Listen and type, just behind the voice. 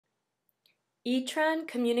Etran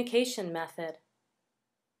communication method,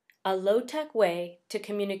 a low-tech way to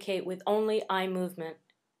communicate with only eye movement.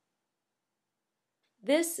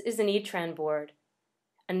 This is an Etran board.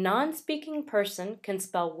 A non-speaking person can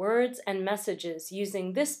spell words and messages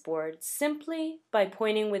using this board simply by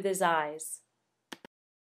pointing with his eyes.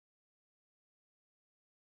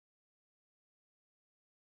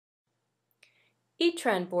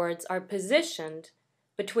 Etran boards are positioned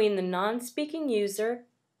between the non-speaking user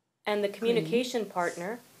and the communication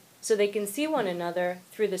partner so they can see one another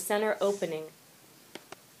through the center opening.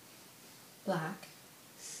 Black,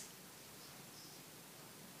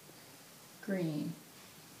 green,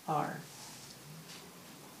 R.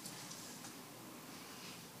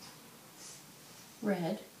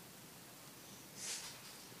 Red,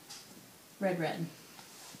 red,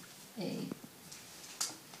 A.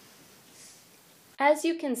 As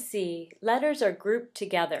you can see, letters are grouped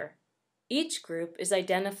together. Each group is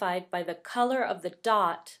identified by the color of the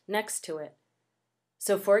dot next to it.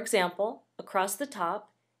 So for example, across the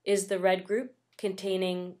top is the red group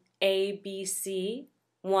containing A, B, C,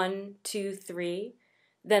 1, 2, 3,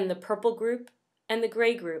 then the purple group and the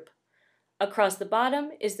gray group. Across the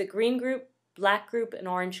bottom is the green group, black group, and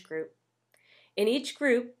orange group. In each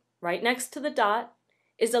group, right next to the dot,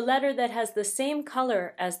 is a letter that has the same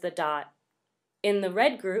color as the dot. In the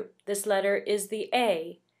red group, this letter is the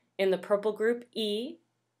A, in the purple group, E,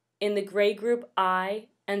 in the gray group, I,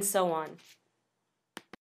 and so on.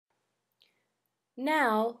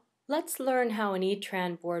 Now, let's learn how an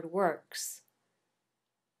Etran board works.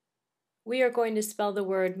 We are going to spell the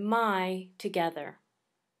word my together.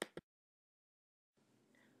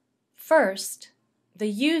 First, the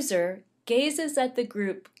user gazes at the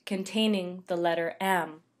group containing the letter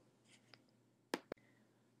M.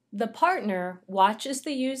 The partner watches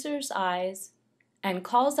the user's eyes and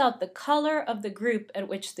calls out the color of the group at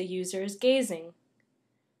which the user is gazing.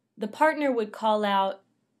 The partner would call out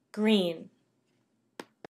green.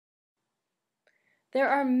 There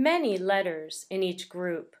are many letters in each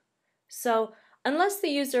group, so unless the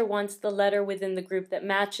user wants the letter within the group that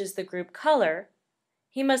matches the group color,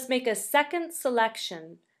 he must make a second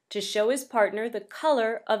selection to show his partner the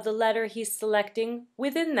color of the letter he's selecting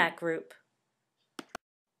within that group.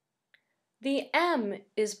 The M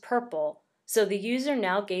is purple, so the user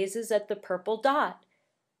now gazes at the purple dot.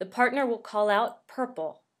 The partner will call out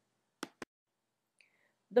purple.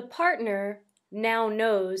 The partner now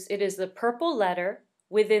knows it is the purple letter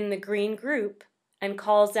within the green group and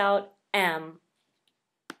calls out M.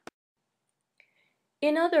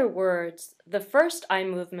 In other words, the first eye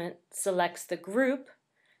movement selects the group,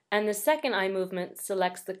 and the second eye movement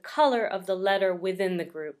selects the color of the letter within the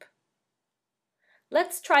group.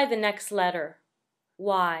 Let's try the next letter,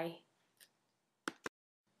 Y.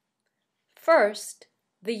 First,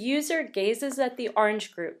 the user gazes at the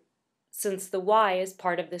orange group, since the Y is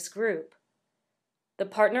part of this group. The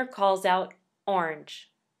partner calls out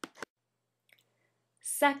orange.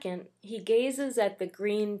 Second, he gazes at the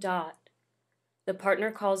green dot. The partner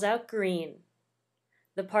calls out green.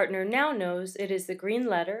 The partner now knows it is the green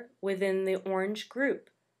letter within the orange group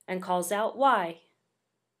and calls out Y.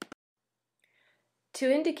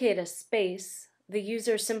 To indicate a space, the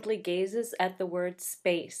user simply gazes at the word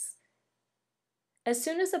space. As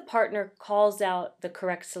soon as a partner calls out the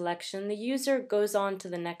correct selection, the user goes on to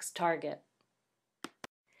the next target.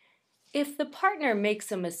 If the partner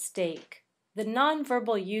makes a mistake, the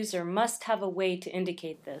nonverbal user must have a way to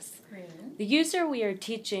indicate this. The user we are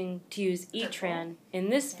teaching to use Etran in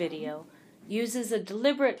this video uses a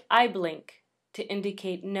deliberate eye blink to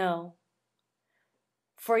indicate no.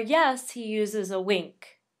 For yes, he uses a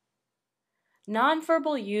wink.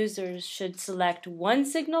 Nonverbal users should select one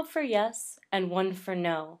signal for yes and one for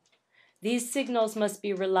no. These signals must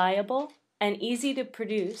be reliable and easy to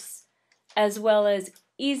produce, as well as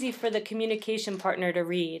easy for the communication partner to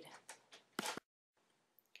read.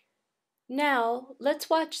 Now, let's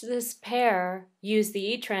watch this pair use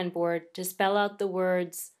the Etran board to spell out the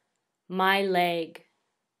words my leg.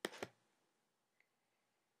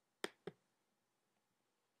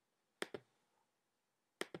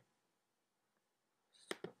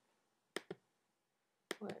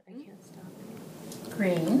 What? I can't stop.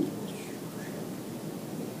 Green,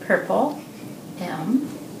 purple, M,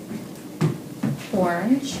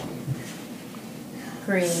 orange,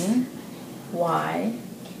 green, Y,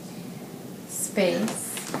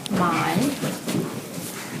 space, my,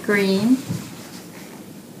 green,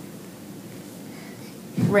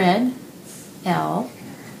 red, L,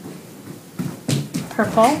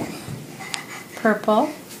 purple,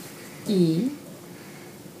 E,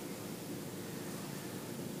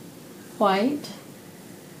 white,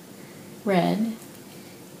 red,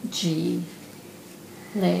 G,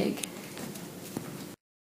 leg,